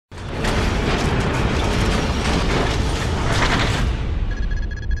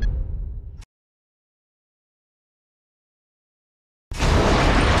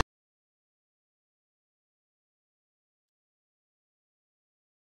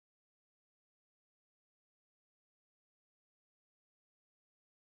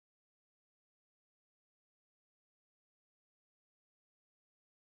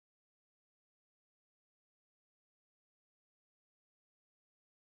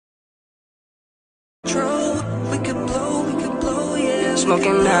We could blow, yeah.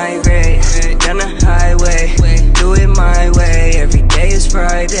 Smoking high grade, down the highway. Do it my way, every day is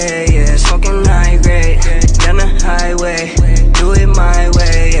Friday, yeah. Smoking high grade, down the highway. Do it my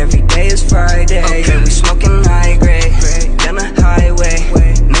way, every day is Friday. Okay, we smoking high grade, down the highway.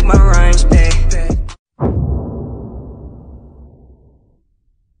 Make my rhymes pay.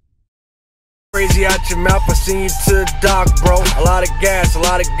 Crazy out your mouth, I send you to the dock, bro. A lot of gas, a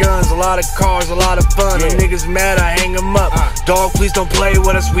lot of guns, a lot of cars, a lot of fun. The niggas mad, I hang them up. Dog, please don't play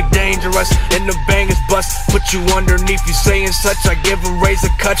with us, we dangerous. And the bangers bust, put you underneath. You saying such, I give them razor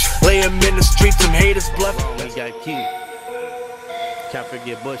cuts. Lay them in the streets, some haters bluff. We got key. Can't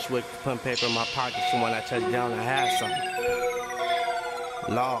forget Bushwick, putting paper in my pocket for when I touch down and have something.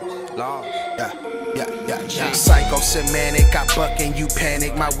 Laws. Yeah. Psycho semantic, I buck and you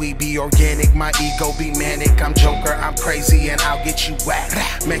panic. My weed be organic, my ego be manic. I'm Joker, I'm crazy and I'll get you whacked.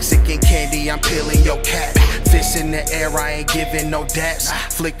 Mexican candy, I'm peeling your cat. Fist in the air, I ain't giving no daps.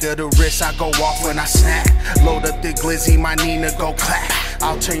 Flick of the wrist, I go off when I snap. Load up the glizzy, my Nina go clap.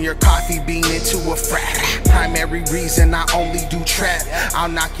 I'll turn your coffee bean into a frat. Primary reason I only do trap. I'll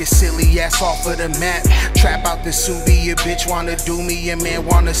knock your silly ass off of the map. Trap out the Subi, your bitch wanna do me. Your man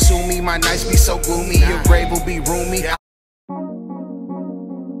wanna sue me. My nights be so gloomy, your grave will be roomy.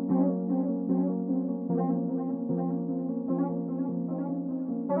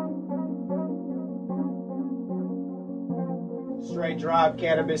 Straight drop,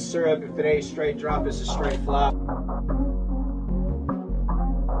 cannabis syrup. If it ain't straight drop, it's a straight flop.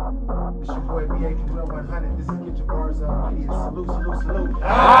 It's your boy B.A. 100. This is Get Your Bars Up Media. Salute.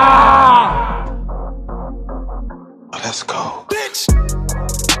 Let's go. Bitch!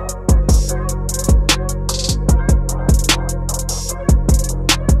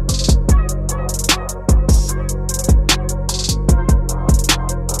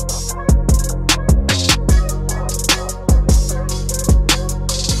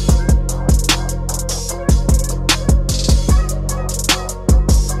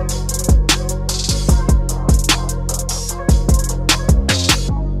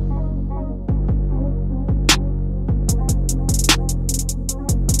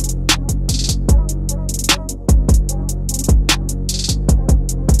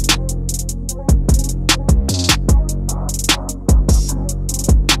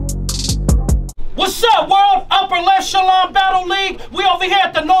 What's up, world? Upper LEFTCHELON Battle League. We over here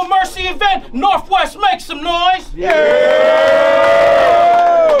at the No Mercy event. Northwest, make some noise. Yeah!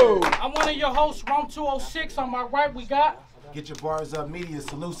 I'm one of your hosts, Rome 206. On my right, we got Get Your Bars Up Media.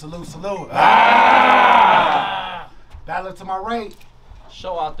 Salute. Battler to my right.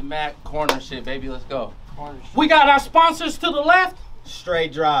 Showout the Mac, corner shit, baby, let's go. We got our sponsors to the left.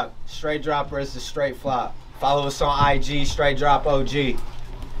 Straight drop. Straight dropper is the straight flop. Follow us on IG, Straight Drop OG.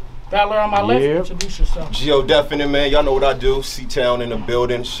 Battler on my left, introduce yourself. Geo Definite, man, y'all know what I do. C-Town in the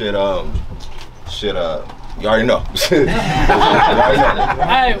building, shit, you already know.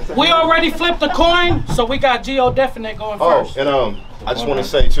 Hey, we already flipped the coin, so we got Geo Definite going first. And I just want to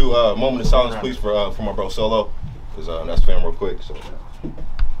say too, moment of silence, please, for my bro Solo, because that's fam real quick. So.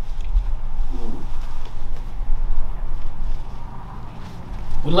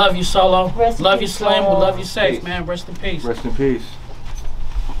 We love you, Solo. Love you, Slim. We love you, Safe, man. Rest in peace. Rest in peace.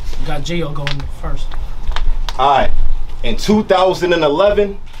 We got Geo going first. Alright, in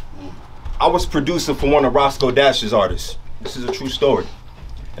 2011, I was producer for one of Roscoe Dash's artists. This is a true story.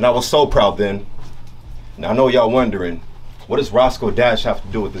 And I was so proud then. Now I know y'all wondering, what does Roscoe Dash have to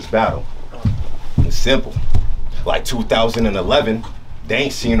do with this battle? It's simple. Like 2011, they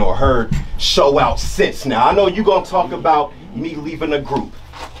ain't seen or heard Showout since. Now I know you gonna talk about me leaving the group,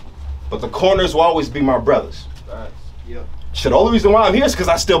 but the corners will always be my brothers. Yep. Shit, the only reason why I'm here is because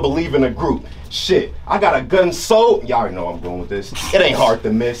I still believe in the group. Shit, I got a gun so, y'all already know I'm going with this. It ain't hard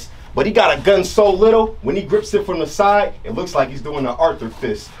to miss. But he got a gun so little, when he grips it from the side, it looks like he's doing an Arthur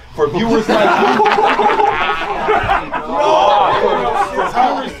fist. For viewers like you,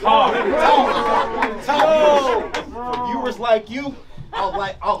 for viewers like you,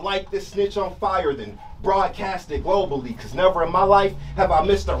 I'll light this snitch on fire, then broadcast it globally, because never in my life have I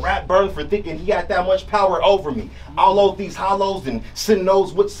missed a rat burn for thinking he had that much power over me. I'll load these hollows and send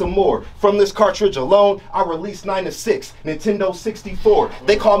those with some more. From this cartridge alone, I released 9 to 6, Nintendo 64.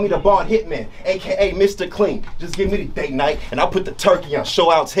 They call me the Bald Hitman, aka Mr. Clean. Just give me the date night and I'll put the turkey on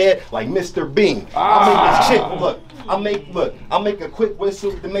Showout's head like Mr. Bean. I'll make this chick I'll make a quick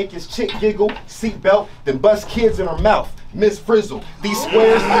whistle to make his chick giggle, seatbelt, then bust kids in her mouth. Miss Frizzle, these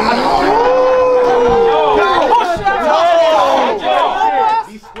squares.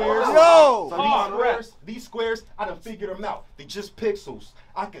 These squares squares, I done figured them out. They just pixels.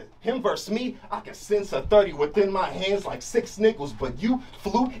 Him versus me, I can sense a 30 within my hands like 6 nickels, but you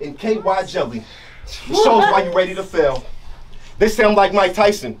flew in KY jelly. It shows why you ready to fail. They sound like Mike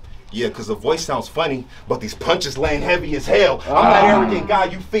Tyson. Yeah, cause the voice sounds funny, but these punches laying heavy as hell. I'm that arrogant guy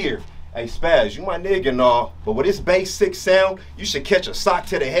you fear. Hey Spaz, you my nigga and all, but with this bass 6 sound, you should catch a sock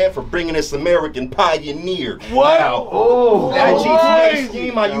to the head for bringing this American pioneer. What? Now, that GTA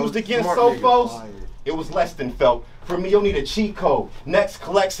scheme I used against Sophos, it was less than felt. For me, you'll need a cheat code. Next,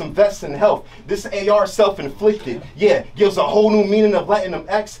 collect some vests in health. This AR self-inflicted. Yeah, gives a whole new meaning of letting them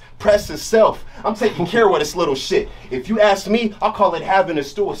express itself. I'm taking care of this little shit. If you ask me, I'll call it having a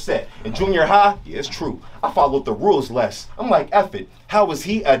stool set. In junior high, yeah, it's true. I followed the rules less. I'm like, F it. How is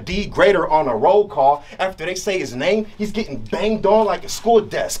he a D grader on a roll call? After they say his name, he's getting banged on like a school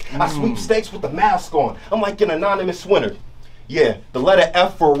desk. I sweep stakes with the mask on. I'm like an anonymous winner. Yeah, the letter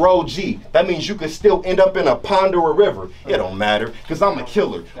F for row G. That means you could still end up in a pond or a river. It don't matter, cause I'm a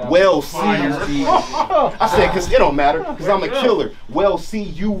killer. Well, see you. I said, cause it don't matter, cause I'm a killer. Well, see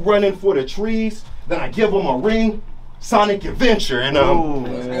you running for the trees. Then I give them a ring. Sonic Adventure, and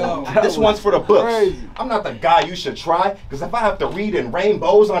this one's for the books. Crazy. I'm not the guy you should try, because if I have to read in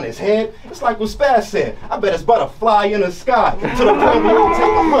rainbows on his head, it's like what Spaz said. I bet it's but a fly in the sky, to the point where you take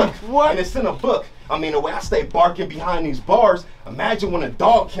a look, and it's in a book. I mean, the way I stay barking behind these bars, imagine when a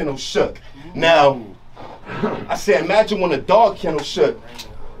dog kennel shook. Now, I said, imagine when a dog kennel shook.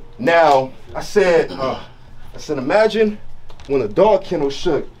 Now, I said, imagine when a dog kennel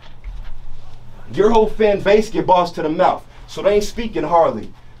shook. Your whole fan base get bossed to the mouth, so they ain't speaking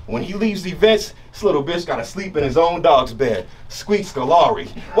hardly. When he leaves events, this little bitch gotta sleep in his own dog's bed. Squeak Scolari.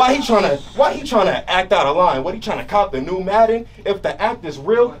 Why he tryna act out of line? What he tryna cop the new Madden? If the act is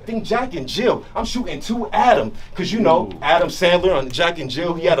real, think Jack and Jill. I'm shooting 2 Adam, cause you know Adam Sandler on Jack and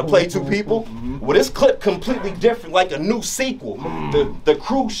Jill, he had to play 2 people. Well, this clip completely different, like a new sequel. The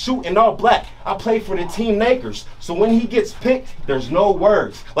crew shooting all black. I play for the team Nakers, so when he gets picked, there's no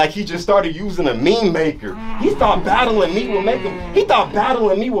words. Like he just started using a meme maker. He thought battling me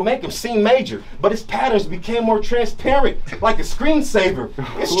would make him seem major, but his patterns became more transparent, like a screensaver.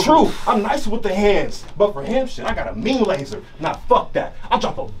 It's true, I'm nice with the hands, but for him, shit, I got a mean laser. Nah, fuck that. I'll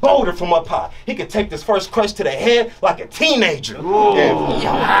drop a boulder from up high. He could take this first crush to the head like a teenager. And with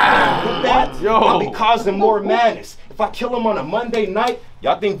that, I'll be causing more madness. If I kill him on a Monday night,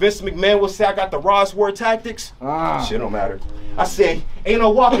 y'all think Vince McMahon will say I got the Ross War tactics? Shit don't matter. I said, ain't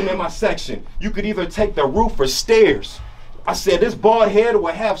no walking in my section. You could either take the roof or stairs. I said, this bald head will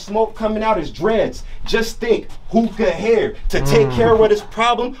have smoke coming out his dreads. Just think, hookah hair. To take care of this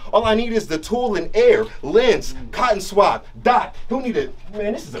problem, all I need is the tool and air, lens, cotton swab, dot. He'll need a,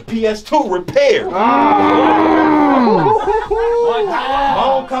 man, this is a PS2 repair. My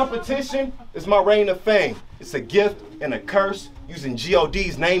own competition is my reign of fame. It's a gift and a curse, using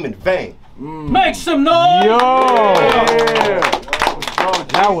G.O.D's name in vain. Make some noise! Yo!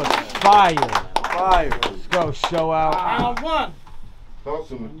 That was fire. Fire. Let's go, Showout. Round 1. Talk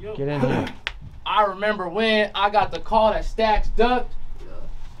to me. Get in here. I remember when I got the call that Stacks ducked,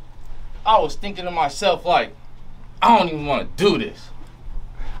 I was thinking to myself like, I don't even want to do this.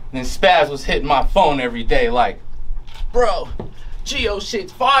 And then Spaz was hitting my phone every day like, bro, Geo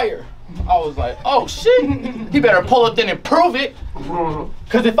shit's fire. I was like, oh shit, he better pull up then and prove it.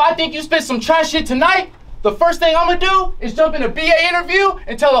 Cause if I think you spit some trash shit tonight, the first thing I'm gonna do is jump in a BA interview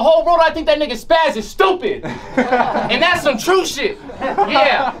and tell the whole world I think that nigga Spaz is stupid. And that's some true shit.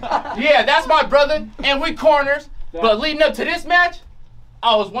 Yeah, that's my brother, and we corners. But leading up to this match,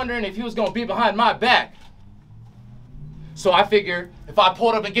 I was wondering if he was gonna be behind my back. So I figured if I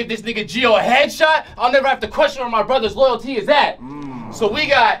pulled up and give this nigga Gio a headshot, I'll never have to question where my brother's loyalty is at. So we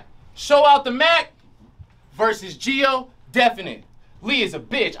got Showout the Mac versus Gio Definite. Lee is a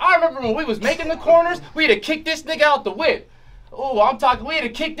bitch. I remember when we was making the corners, we had to kick this nigga out the whip. Oh, we had to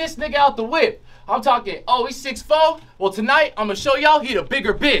kick this nigga out the whip. I'm talking, oh, he's 6'4"? Well, tonight, I'm gonna show y'all he the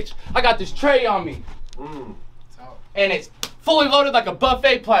bigger bitch. I got this tray on me. And it's fully loaded like a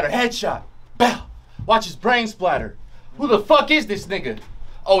buffet platter. Headshot. Bow. Watch his brain splatter. Who the fuck is this nigga?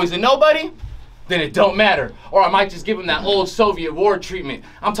 Oh, is it nobody? Then it don't matter. Or I might just give him that old Soviet war treatment.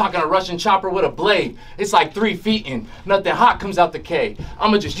 I'm talking a Russian chopper with a blade. It's like 3 feet in. Nothing hot comes out the K.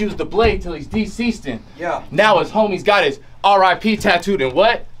 I'ma just use the blade till he's deceased in. Yeah. Now his homie's got his RIP tattooed in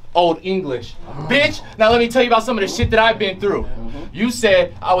what? Old English. Bitch, now let me tell you about some of the shit that I've been through. You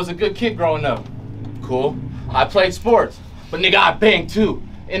said I was a good kid growing up. Cool. I played sports. But nigga, I banged too.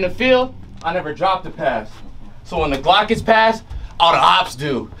 In the field, I never dropped a pass. So when the Glock gets passed, all the ops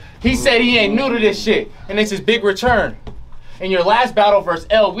do. He said he ain't new to this shit, and it's his big return. In your last battle versus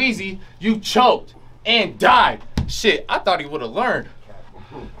LEFTCHELON, you choked. and died. Shit, I thought he would have learned.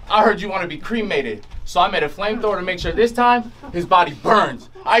 I heard you want to be cremated, so I made a flamethrower to make sure this time his body burns.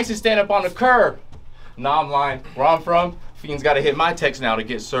 I used to stand up on the curb. Nah, I'm lying. Where I'm from, fiends gotta hit my text now to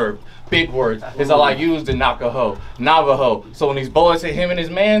get served. Big words is all I used in Navajo. So when these bullets hit him and his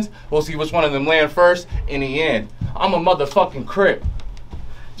mans, we'll see which one of them land first in the end. I'm a motherfucking Crip.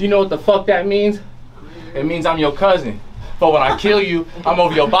 Do you know what the fuck that means? It means I'm your cousin. But when I kill you, I'm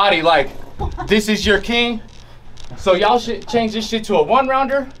over your body like, this is your king? So y'all should change this shit to a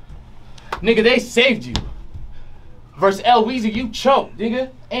one-rounder? Nigga, they saved you. Versus L.E.FTCHELON, you choked, nigga,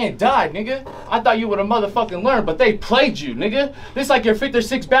 and died, nigga. I thought you would have motherfucking learned, but they played you, nigga. This like your 5th or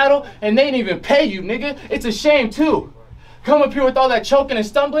 6th battle, and they didn't even pay you, nigga. It's a shame, too. Come up here with all that choking and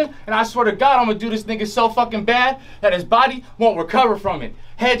stumbling, and I swear to God, I'm gonna do this nigga so fucking bad that his body won't recover from it.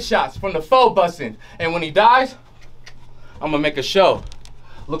 Headshots from the foe busting. And when he dies, I'm gonna make a show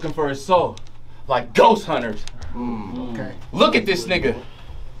looking for his soul, like ghost hunters. Okay. Look at this nigga.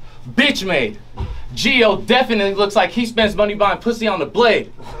 Bitch made. Geo definitely looks like he spends money buying pussy on the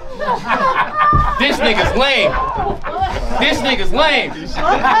blade. This nigga's lame. This nigga's lame.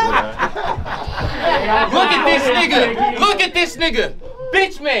 Look at this nigga. Look at this nigga.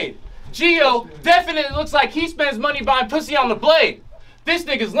 Bitch made. Geo definitely looks like he spends money buying pussy on the blade. This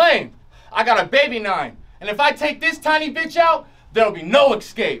nigga's lame. I got a baby 9. And if I take this tiny bitch out, there'll be no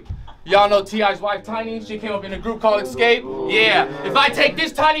escape. Y'all know T.I.'s wife Tiny? She came up in a group called Escape? Yeah. If I take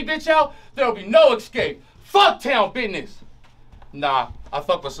this tiny bitch out, there'll be no escape. Fuck town business. Nah, I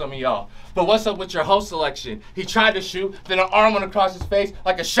fuck with some of y'all. But what's up with your host selection? He tried to shoot, then an arm went across his face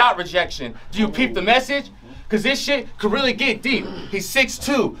like a shot rejection. Do you peep the message? Cause this shit could really get deep. He's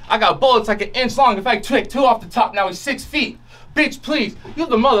 6'2". I got bullets like an inch long. If I take 2 off the top, now he's 6 feet. Bitch, please, you're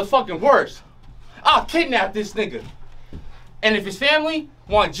the motherfucking worst. I'll kidnap this nigga. And if his family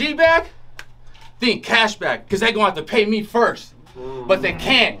want G back, then cash back, cause they gonna have to pay me first. But they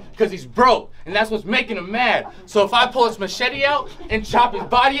can't, cause he's broke, and that's what's making him mad. So if I pull his machete out and chop his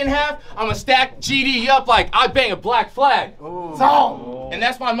body in half, I'ma stack GD up like I bang a black flag. And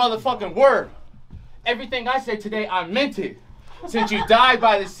that's my motherfucking word. Everything I said today, I meant it. Since you died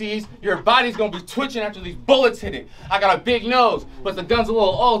by the seas, your body's gonna be twitching after these bullets hit it. I got a big nose, but the gun's a little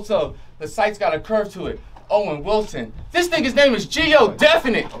old, so the sight's got a curve to it. Owen Wilson. This nigga's name is Geo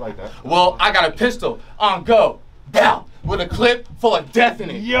Definite. I like that. Well, I got a pistol on go. Bow! With a clip full of death in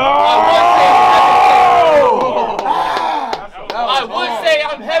it. Yo! I would say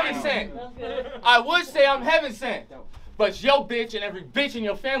I'm heaven sent. I would say I'm heaven sent. But yo bitch and every bitch in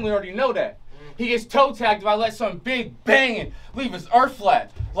your family already know that. He gets toe tagged if I let some big bang and leave his earth flat.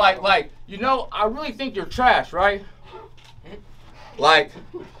 Like, you know, I really think you're trash, right? Like,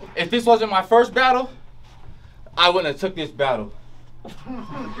 if this wasn't my first battle, I wouldn't have took this battle.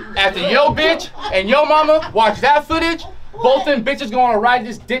 After yo bitch and yo mama watch that footage, both them bitches gonna ride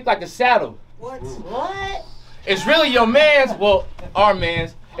this dick like a saddle. What? It's really your man's, well, our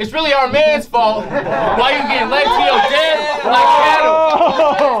man's. It's really our man's fault. Why you getting led to your death like cattle?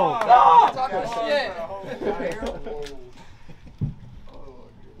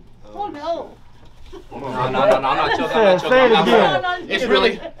 Oh no. No, I'm not joking. It's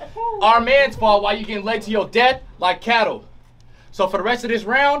really our man's fault why you getting led to your death like cattle. So for the rest of this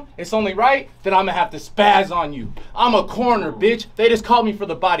round, it's only right that I'm gonna have to spaz on you. I'm a coroner, bitch. They just called me for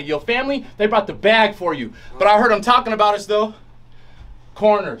the body. Your family, they brought the bag for you. But I heard them talking about us though.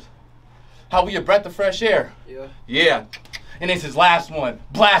 Coroners. How we a breath of fresh air. Yeah. And it's his last one.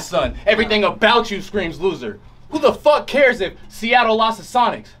 Blast son. Everything about you screams loser. Who the fuck cares if Seattle lost the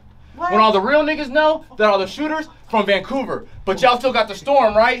Sonics? When all the real niggas know that all the shooters from Vancouver. But y'all still got the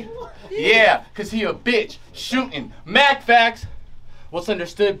storm, right? Yeah, cause he a bitch. Shooting. Mac facts. What's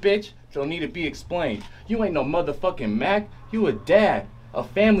understood, bitch, don't need to be explained. You ain't no motherfucking Mac. You a dad. A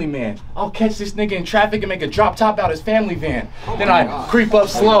family man. I'll catch this nigga in traffic and make a drop top out his family van. Then I creep up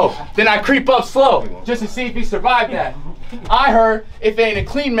slow. Just to see if he survived that. I heard if it ain't a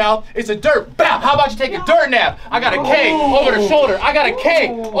clean mouth, it's a dirt. Bow! How about you take a dirt nap? I got a K over the shoulder. I got a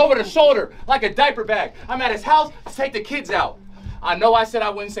K over the shoulder like a diaper bag. I'm at his house to take the kids out. I know I said I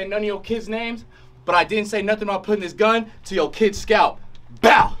wouldn't say none of your kids' names, but I didn't say nothing about putting this gun to your kid's scalp.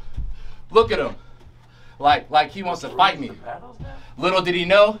 Bow! Look at him. Like he wants to fight me. Little did he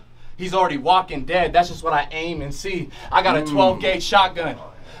know, he's already walking dead. That's just what I aim and see. I got a 12-gauge shotgun.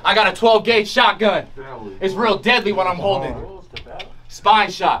 It's real deadly what I'm holding. Spine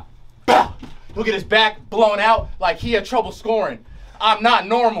shot. Bow! Look at his back blown out like he had trouble scoring. I'm not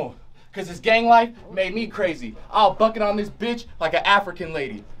normal, cause his gang life made me crazy. I'll bucket on this bitch like an African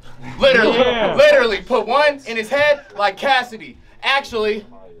lady. Literally put one in his head like Cassidy. Actually,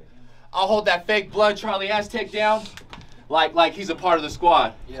 I'll hold that fake blood Charlie Aztec down like he's a part of the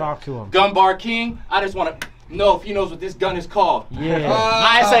squad. Talk to him. Gun Bar King, I just want to know if he knows what this gun is called. Yeah.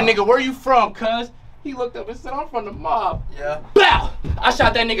 I asked that nigga, where you from, cuz? He looked up and said, I'm from the mob. Yeah. Bow! I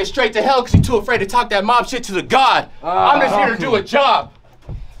shot that nigga straight to hell because he's too afraid to talk that mob shit to the God. I'm just here to do a job.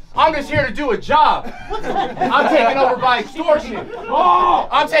 I'm just here to do a job. I'm taking over by extortion.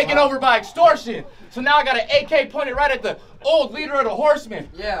 I'm taking over by extortion. So now I got an AK pointed right at the old leader of the Horsemen.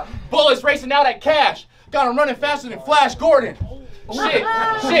 Yeah. Bullets racing out at Cash. Got him running faster than Flash Gordon. Shit.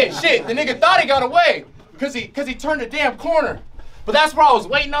 The nigga thought he got away because he turned the damn corner. But that's where I was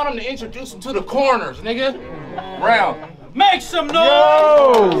waiting on him to introduce him to the corners, nigga. Round. Make some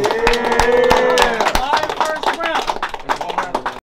noise!